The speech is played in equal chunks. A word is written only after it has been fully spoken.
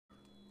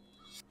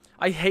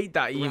I hate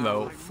that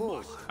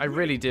emote. I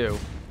really do.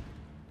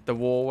 The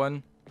war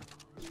one.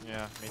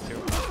 Yeah, me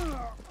too.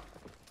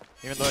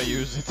 Even though I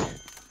use it.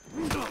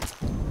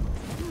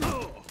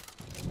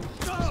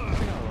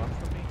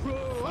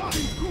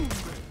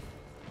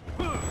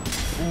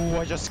 Ooh,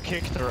 I just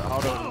kicked her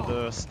out of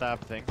the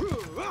stab thing. It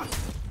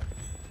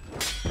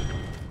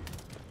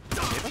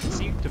doesn't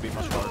seem to be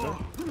much harder.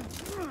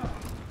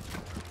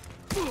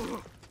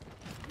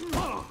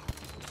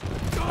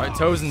 Right,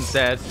 Tozen's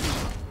dead.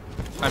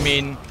 I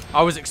mean,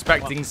 I was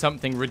expecting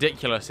something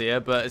ridiculous here,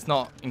 but it's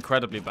not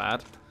incredibly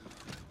bad.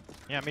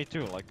 Yeah, me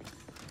too, like...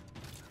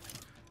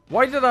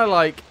 Why did I,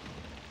 like,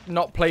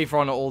 not play for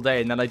Honor all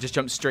day and then I just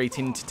jumped straight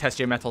into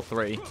Testio Metal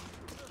 3?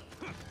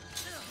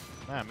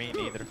 Nah, me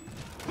neither.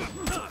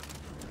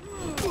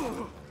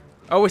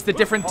 Oh, it's the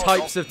different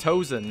types of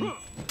Tozen.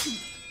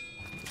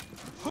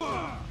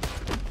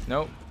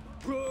 Nope.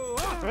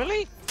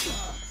 Really?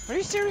 Are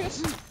you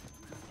serious?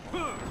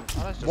 Oh,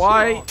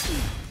 why?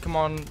 Come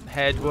on,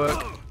 head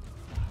work.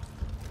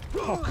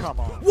 Oh, come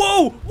on.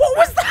 Whoa! What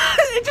was that?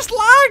 It just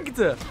lagged!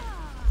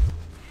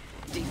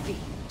 Defeat.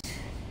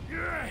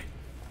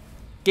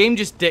 Game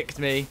just dicked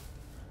me.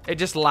 It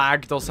just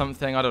lagged or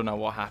something. I don't know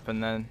what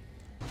happened then.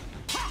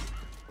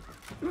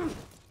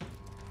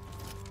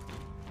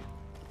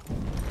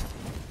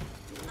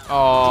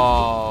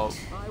 Oh.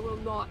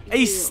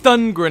 A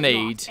stun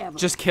grenade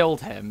just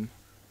killed him.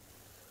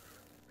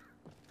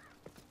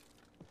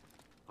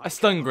 A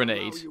stun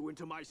grenade.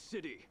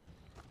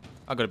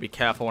 I gotta be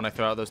careful when I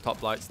throw out those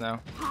top lights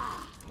now.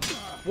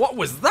 What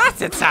was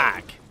that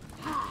attack?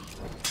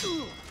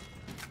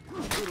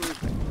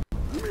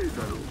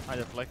 I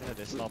deflected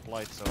his top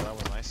light, so that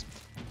was nice.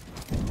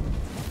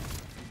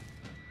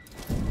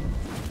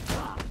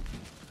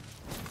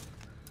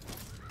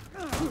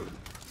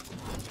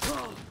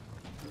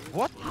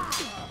 What?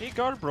 He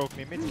guard broke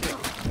me mid-kick.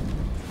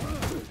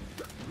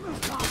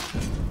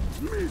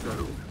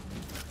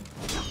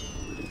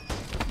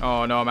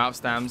 Oh no, I'm out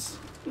stams.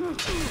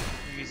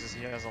 Jesus,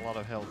 he has a lot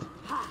of health.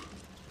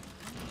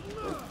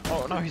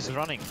 Oh no, he's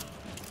running.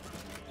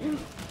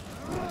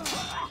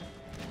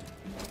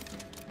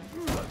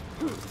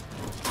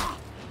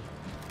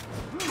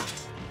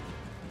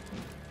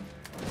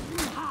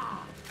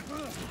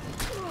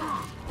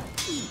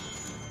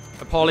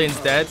 Apollyon's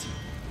dead.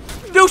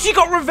 No, she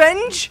got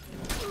revenge!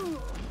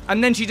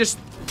 And then she just...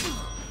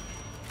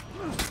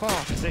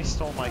 Oh, they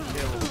stole my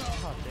kill.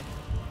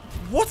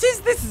 What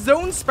is this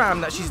zone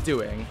spam that she's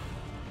doing?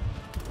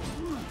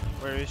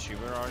 Where is she?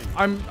 Where are you?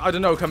 I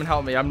don't know, come and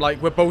help me. I'm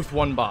like, we're both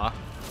one bar.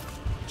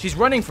 She's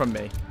running from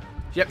me.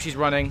 Yep, she's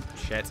running.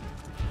 Shit.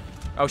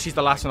 Oh, she's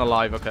the last one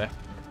alive, okay.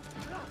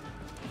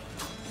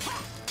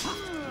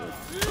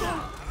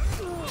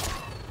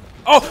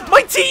 Oh,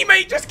 my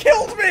teammate just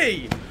killed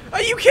me!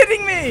 Are you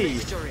kidding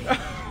me?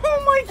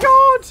 Oh my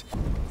god!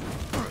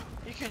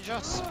 You can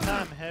just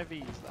spam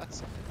heavy.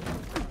 That's...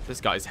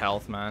 This guy's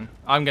health, man.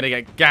 I'm gonna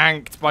get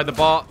ganked by the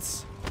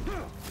bots.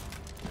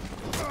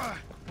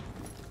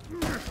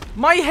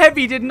 My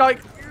heavy did not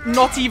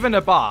even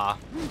a bar.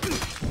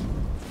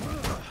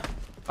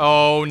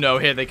 Oh no,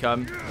 here they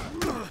come.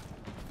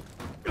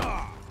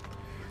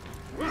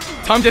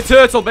 Time to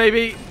turtle,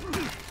 baby.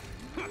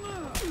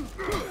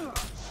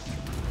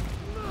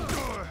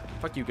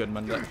 Fuck you,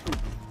 Goodmunder.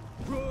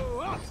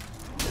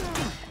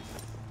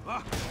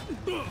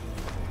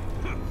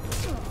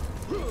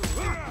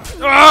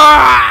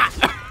 Ah!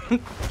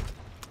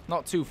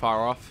 Not too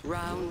far off.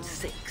 Round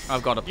 6.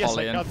 I've got Apollyon. Yes,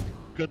 I got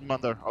good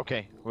mother.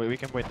 Okay, we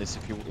can win this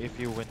if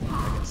you win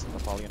against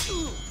Apollyon.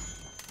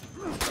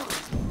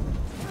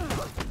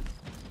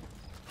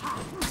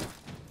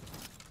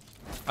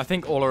 I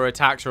think all her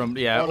attacks are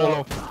yeah. Oh,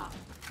 no.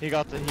 He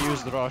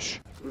used the rush.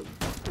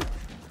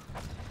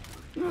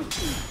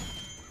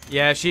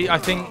 Yeah, I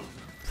think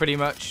pretty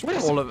much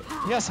all of it.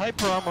 He has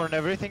hyper armor and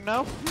everything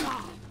now.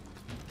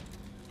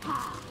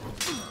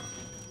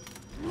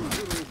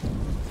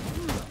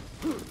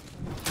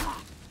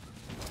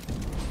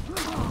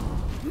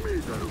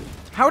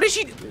 How did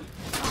she?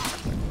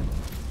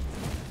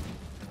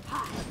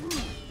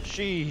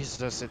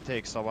 Jesus, it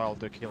takes a while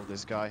to kill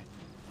this guy.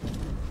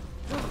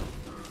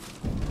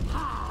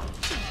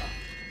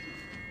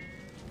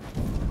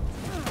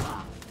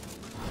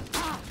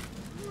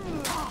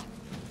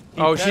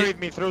 He carried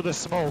me through the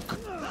smoke.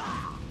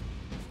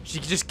 She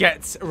just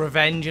gets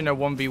revenge in a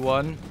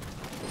 1v1.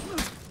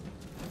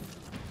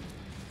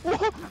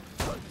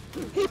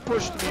 He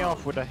pushed me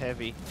off with a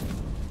heavy.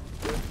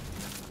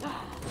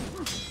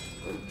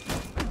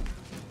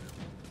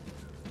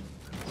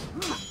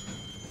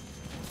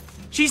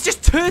 She's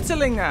just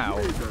turtling now.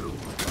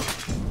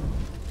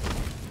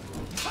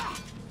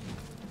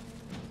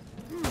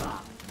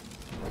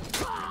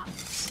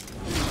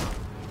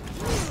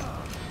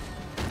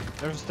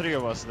 There's 3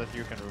 of us that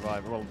you can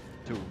revive. Well,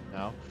 2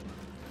 now.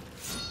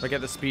 If I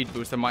get the speed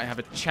boost, I might have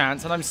a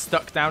chance. And I'm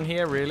stuck down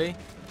here, really?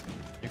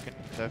 You can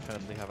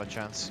definitely have a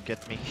chance.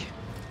 Get me.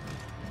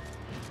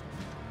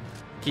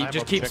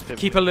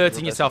 Keep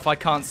alerting yourself. I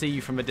can't see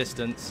you from a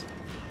distance.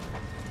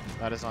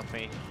 That is not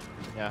me.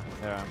 Yeah,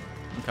 there I am.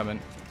 I'm coming.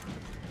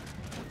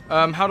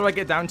 How do I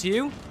get down to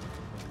you?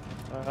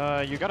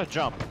 You gotta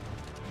jump.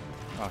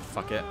 Oh,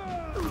 fuck it.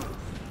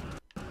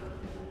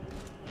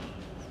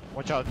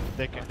 Watch out,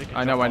 they can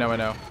I know.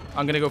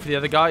 I'm gonna go for the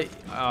other guy.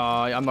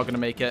 I'm not gonna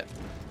make it.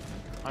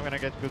 I'm gonna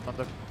get good on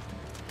the...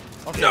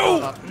 Okay,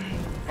 No!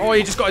 Oh,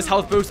 he just got his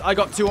health boost. I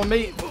got 2 on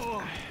me.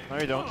 No,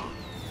 you don't.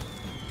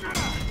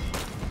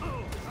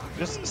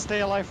 Just stay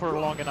alive for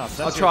long enough.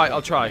 That's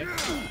I'll try.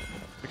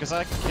 Because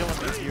I can kill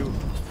him if you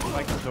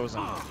like the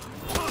Tozen.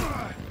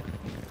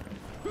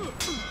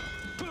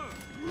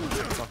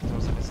 Fuck,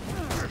 Tozen is...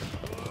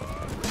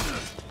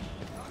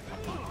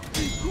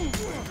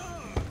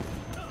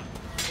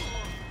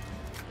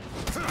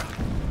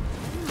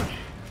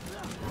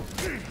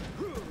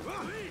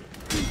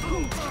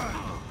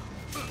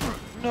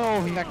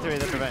 No, he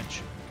activated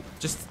revenge.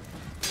 Just...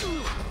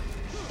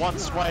 One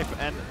swipe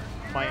and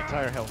my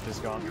entire health is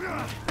gone.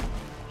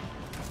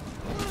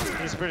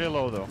 He's pretty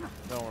low though,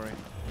 don't worry.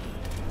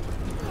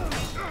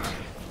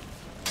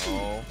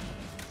 Oh.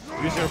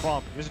 Use your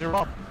bomb, use your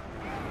bomb.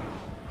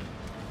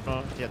 No,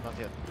 not yet, not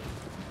yet.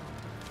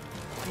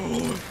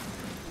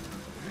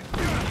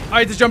 I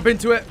had to jump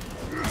into it.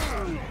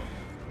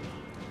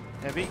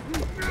 Heavy.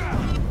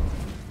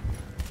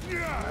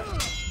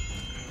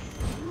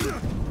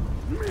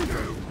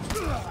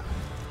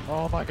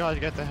 Oh my god,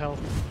 get the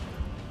health.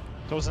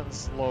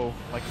 Tozen's low.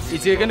 Like, really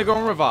Is he gonna low. go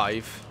and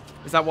revive?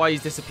 Is that why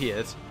he's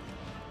disappeared?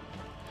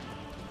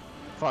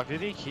 Fuck,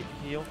 did he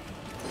heal?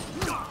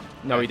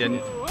 No, he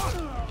didn't.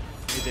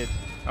 He did.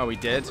 Oh, he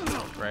did?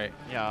 Right.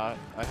 Yeah,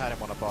 I had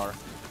him on a bar.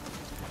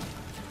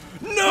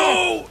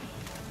 No!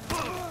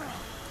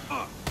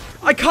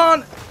 I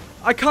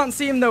can't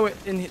see him though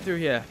through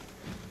here.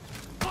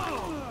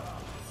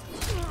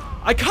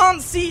 I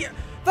can't see.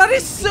 That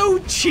is so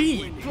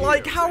cheap.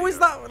 Like, how is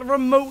that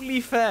remotely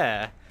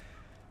fair?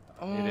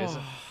 Oh. It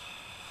isn't.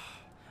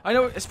 I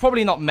know it's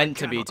probably not meant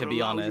to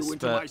be honest,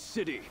 but...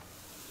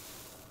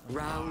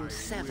 Round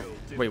 7.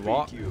 Wait,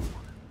 what?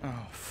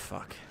 Oh,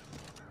 fuck.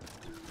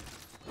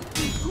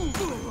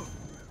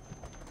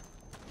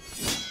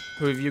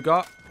 Who have you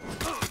got?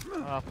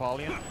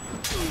 Apollyon.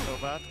 So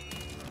bad.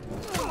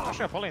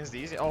 Actually, Apollyon's the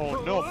easy.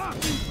 Oh no!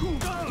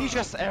 He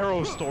just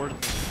arrow stored me.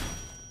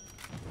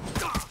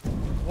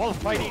 While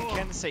fighting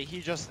Kensei, he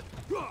just...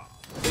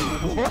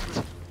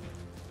 What?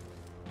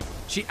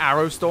 She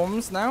arrow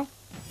storms now?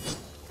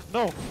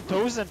 No,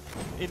 Tozen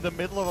in the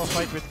middle of a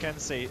fight with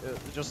Kensei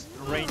just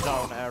rained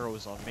down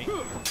arrows on me.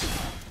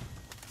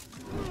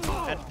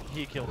 And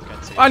he killed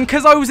Kensei. And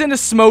because I was in a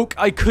smoke,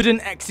 I couldn't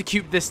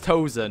execute this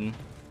Tozen.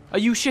 Are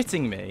you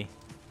shitting me?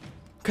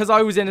 Because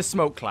I was in a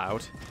smoke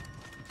cloud.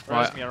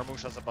 Right. Me,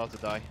 Aramusha's about to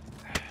die.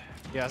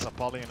 He has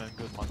Apollyon and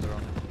good Hunter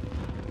on.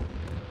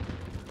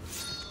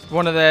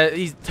 One of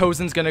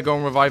Tozen's gonna go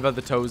and revive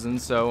other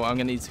Tozens, so I'm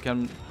gonna need to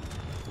come.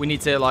 We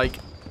need to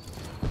like.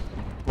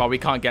 Well, we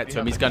can't get to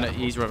him. He's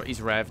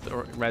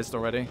rezzed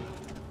already.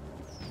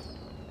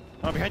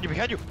 Oh, behind you,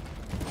 behind you!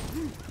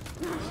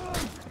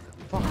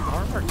 Fuck,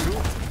 armor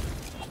too.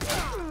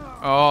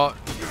 Oh,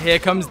 here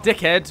comes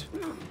Dickhead.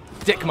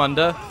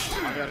 Dickmunder.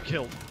 I got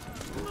killed.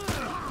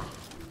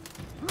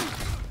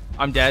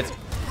 I'm dead.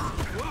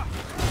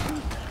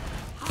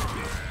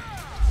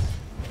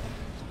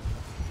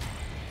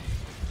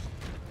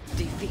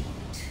 Defeat.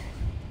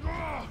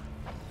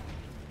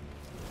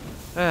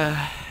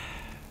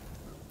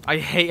 I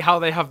hate how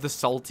they have the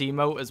salt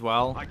emote as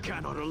well. I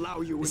cannot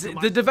allow you into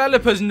The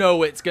developers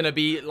know it's gonna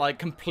be like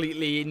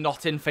completely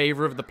not in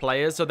favor of the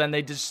players, so then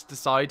they just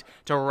decide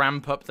to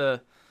ramp up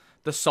the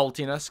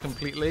saltiness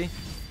completely.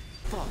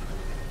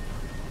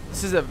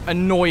 This is an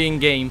annoying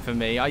game for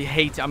me. I'm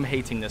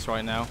hating this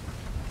right now.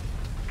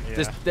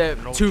 Yeah. The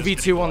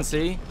 2v2 on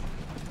C.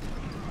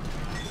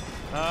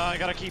 I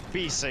gotta keep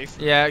B safe.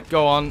 Yeah,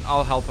 go on.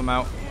 I'll help him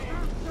out.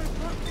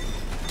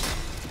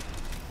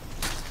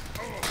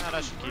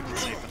 That should keep it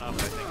safe enough, I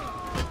think.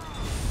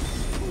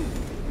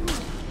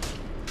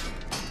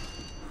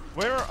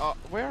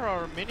 Where are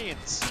our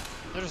minions?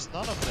 There's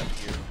none of them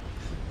here.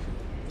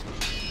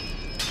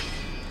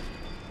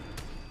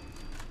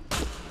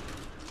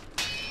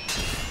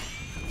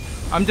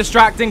 I'm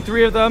distracting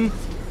 3 of them.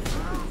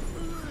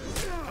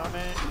 Come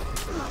in.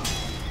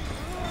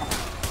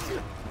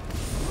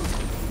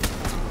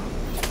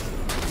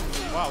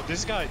 Wow,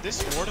 this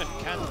warden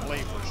can't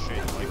play for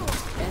shit. Like,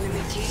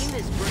 Enemy team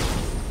is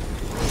breaking.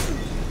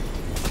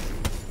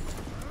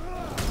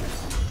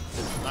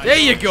 nice.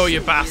 There you go,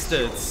 you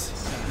bastards.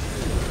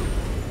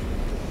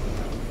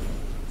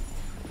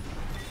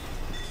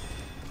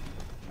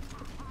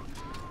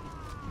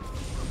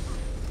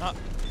 Ah,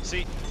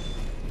 see.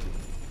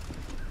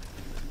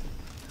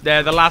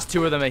 There, the last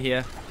 2 of them are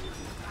here.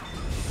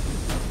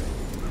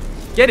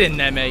 Get in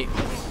there, mate.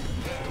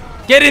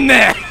 Get in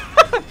there!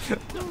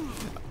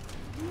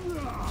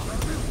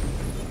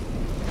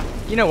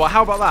 You know what,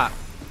 how about that?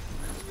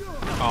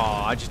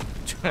 Oh, I just...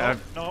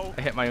 No.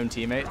 I hit my own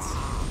teammates.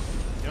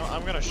 You know,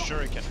 I'm gonna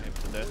shuriken him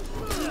to death.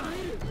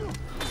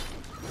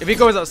 If he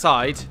goes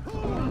outside...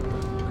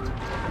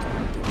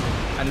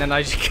 And then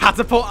I just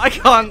catapult. I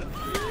can't.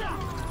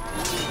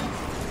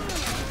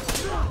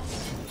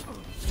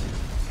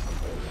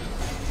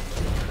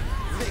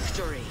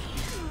 Victory.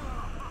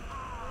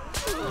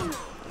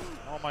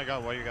 Oh my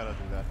god, why you gotta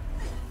do that?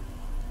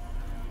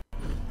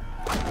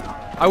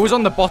 I was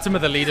on the bottom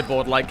of the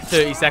leaderboard like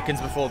 30 seconds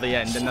before the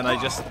end, and then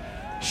I just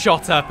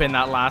shot up in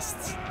that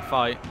last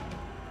fight.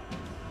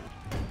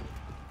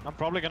 I'm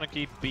probably gonna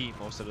keep B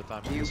most of the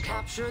time. You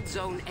captured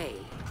Zone A.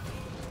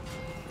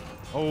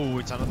 Oh,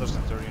 it's another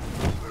Centurion.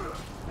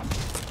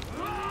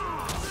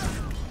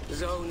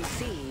 Zone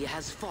C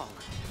has fallen.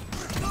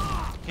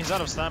 He's out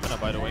of stamina,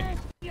 by the way.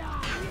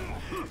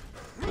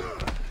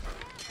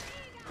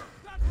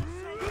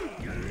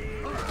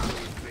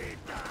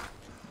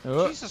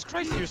 Oh. Jesus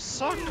Christ, you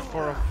suck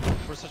for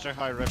such a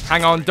high rep.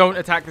 Hang on, don't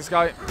attack this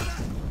guy.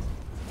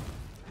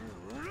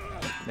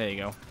 There you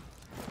go.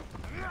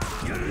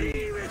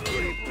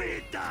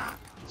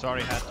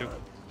 Sorry, had to.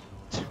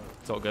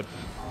 It's all good.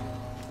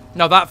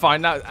 No, that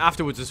fine. That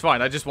afterwards was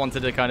fine. I just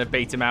wanted to kind of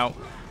bait him out.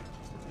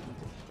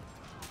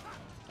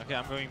 Okay,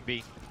 I'm going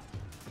B.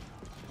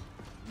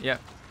 Yeah.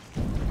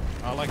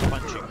 I like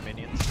punching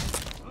minions.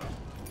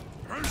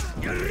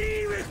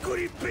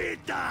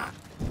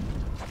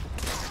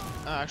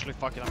 Actually,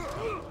 fuck it.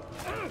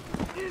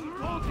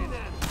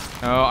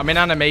 Oh, I'm in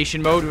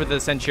animation mode with the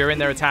Centurion.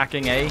 They're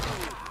attacking A.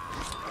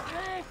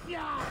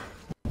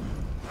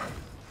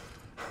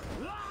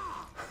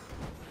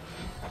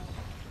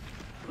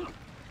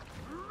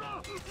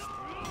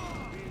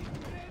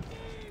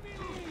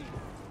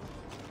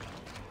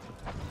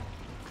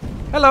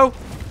 Hello.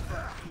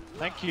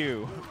 Thank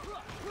you.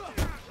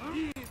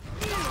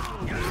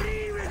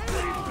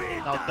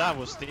 Now that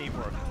was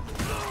teamwork.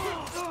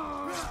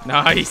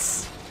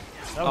 Nice.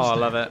 That Oh, was I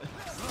love it.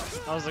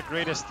 That was the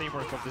greatest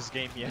teamwork of this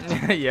game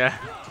yet. Yeah.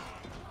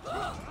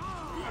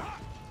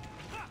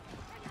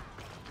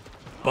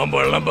 Oh,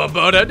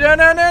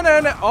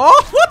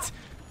 what?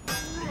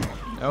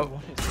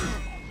 Oh.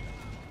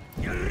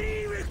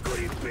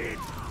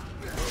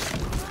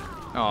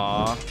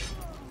 Aww.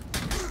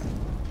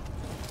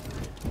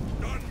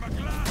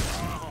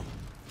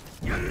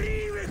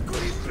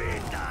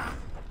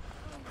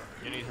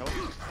 You need help?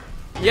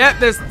 Yeah,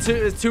 there's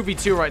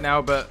 2v2 right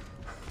now, but...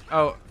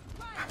 Oh.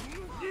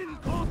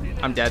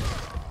 I'm dead.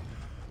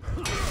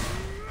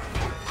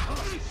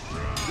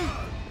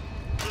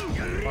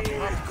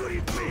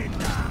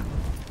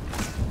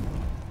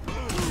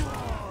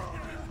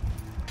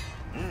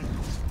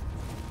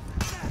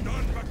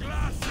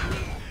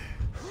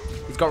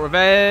 He's got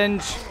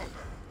revenge.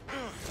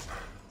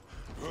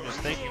 I'm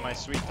just taking my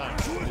sweet time.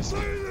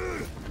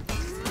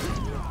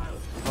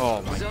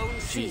 Oh my Zone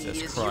C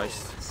Jesus is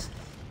Christ. yours.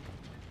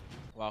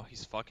 Wow,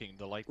 he's fucking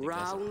the lightning. That's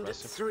Round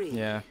impressive. 3.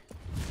 Yeah.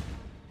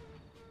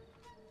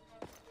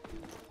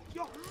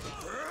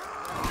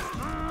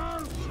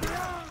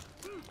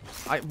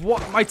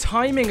 What? My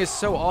timing is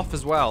so off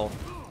as well.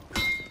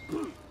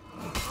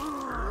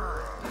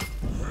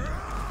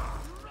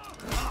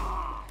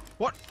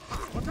 What?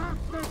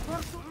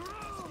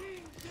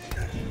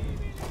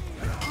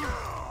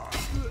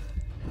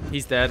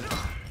 He's dead.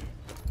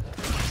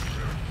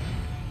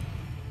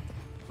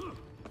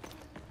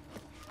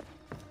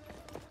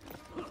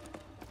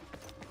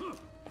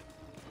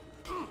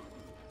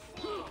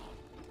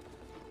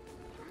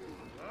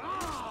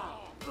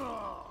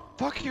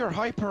 Fuck your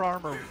hyper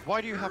armor.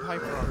 Why do you have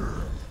hyper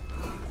armor?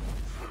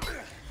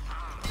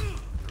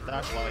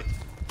 Dash light.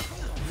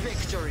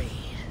 Victory.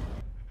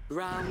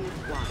 Round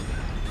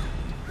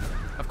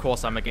 1. Of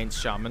course I'm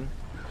against Shaman.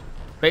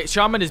 But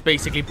Shaman is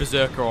basically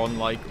Berserker on,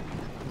 like,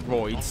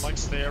 roids. On like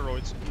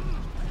steroids.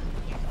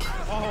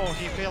 Oh,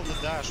 he failed the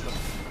dash, but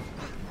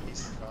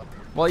he's got...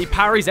 Well, he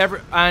parries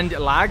and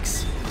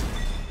lags.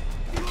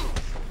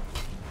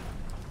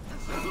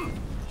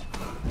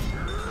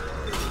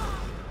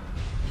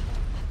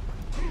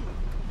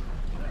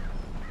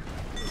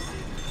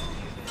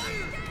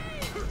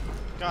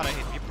 God, I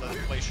hate people that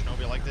play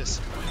Shinobi like this.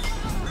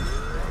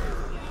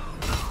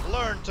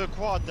 Learn to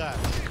quad dash.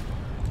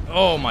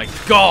 Oh my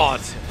god!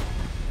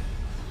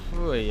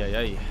 Oy, oy,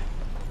 oy.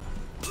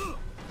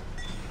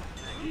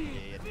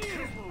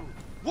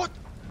 What?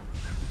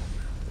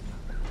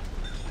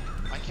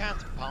 I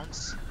can't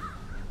bounce.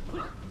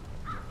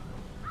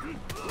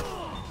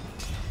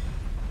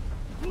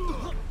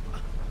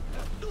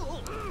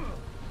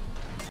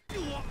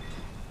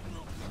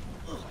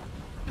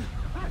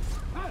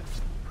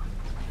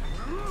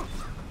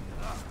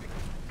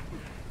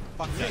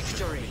 Fuck that.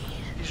 Victory.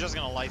 He's just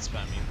gonna light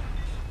spam me.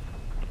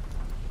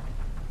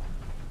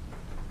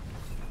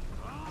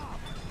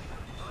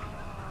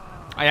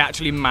 I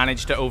actually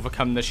managed to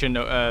overcome the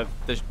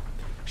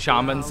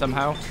Shaman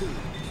somehow.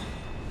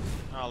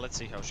 Oh, let's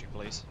see how she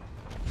plays.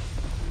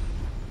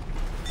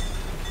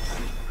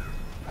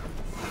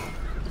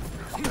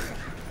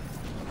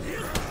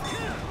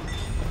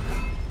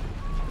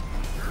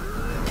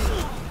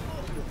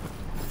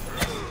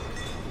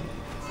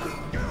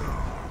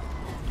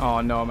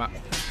 Oh no,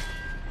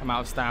 I'm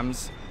out of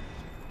stams.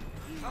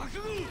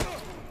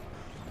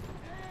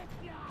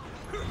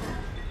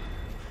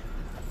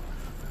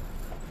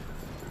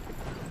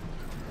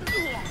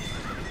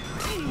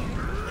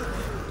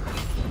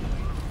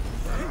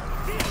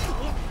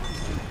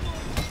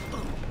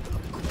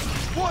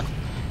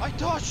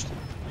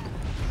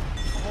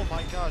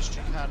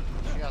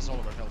 She has all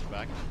of her health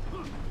back.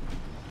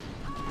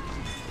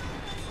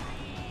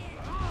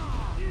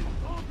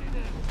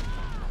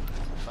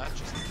 That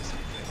just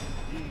disappeared.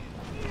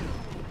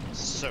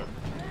 Sir.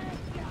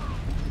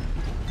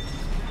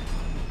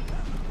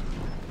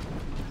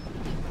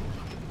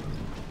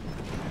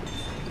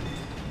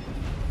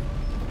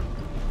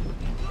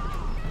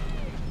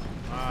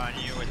 I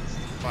knew it.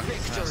 Fucking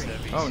fast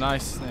heavies. Oh,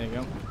 nice. There you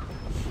go.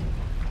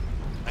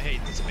 I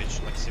hate this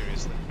bitch, like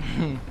seriously.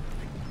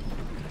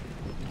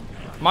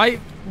 My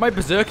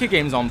Berserker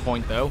game's on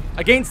point though.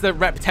 Against the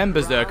Rep 10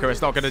 Berserker,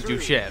 it's not gonna do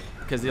shit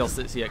because he'll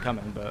see it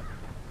coming. But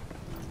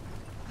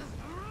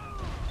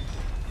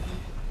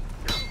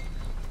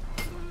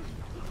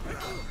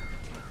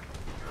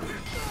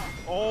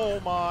oh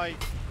my!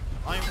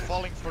 I'm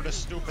falling for the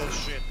stupid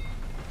shit.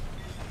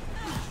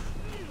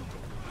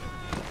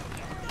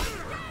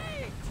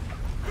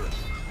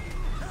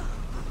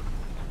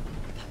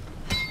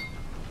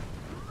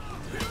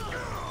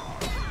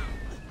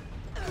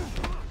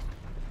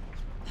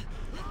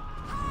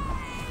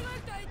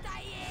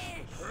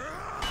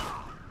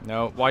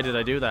 no, why did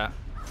I do that?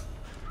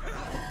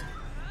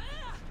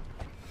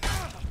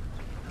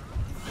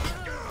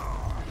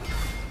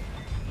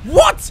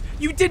 What?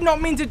 You did not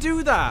mean to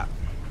do that.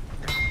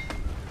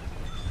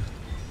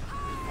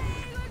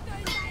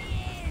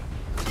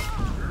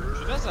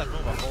 She does that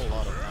move a whole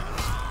lot of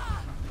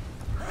times.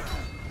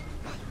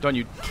 Don't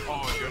you?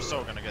 Oh, you're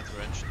so gonna get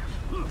wrenched.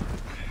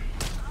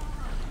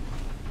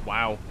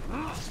 Wow.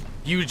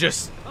 You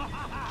just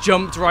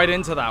jumped right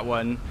into that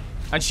one.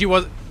 And she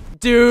was...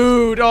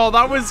 Dude, oh,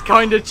 that was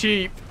kind of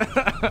cheap.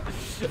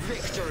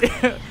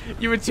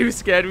 You were too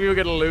scared we were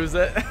going to lose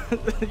it.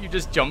 You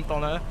just jumped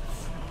on her.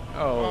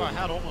 Oh, Oh. I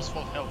had almost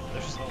full health.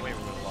 There's no way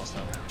we would have lost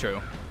that. True.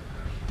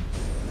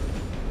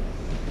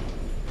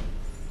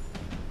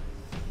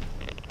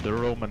 The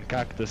Roman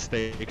Cactus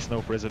takes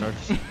no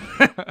prisoners.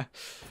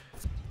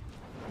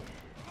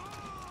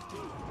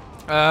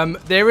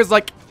 There is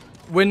like...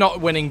 We're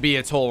not winning B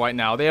at all right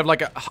now. They have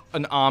like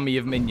an army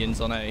of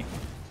minions on A.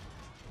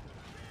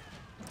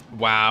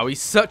 Wow,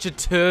 he's such a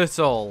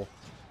turtle.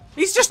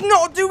 He's just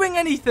not doing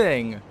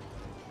anything.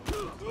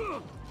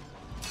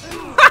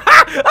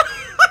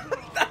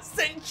 That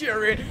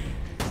Centurion.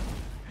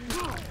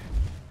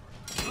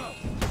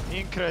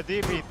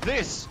 Incredible.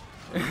 This.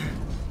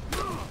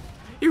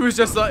 He was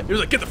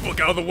like, get the fuck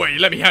out of the way.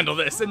 Let me handle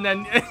this. And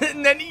then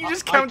he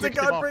just counter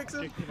guard breaks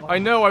him. I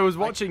know. I was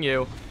watching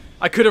you.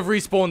 I could have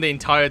respawned the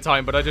entire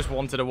time, but I just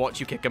wanted to watch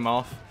you kick him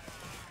off.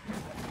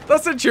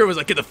 That Centurion was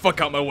like, get the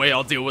fuck out of my way,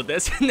 I'll deal with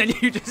this. And then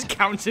you just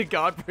counter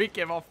guard break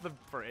him off the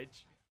bridge.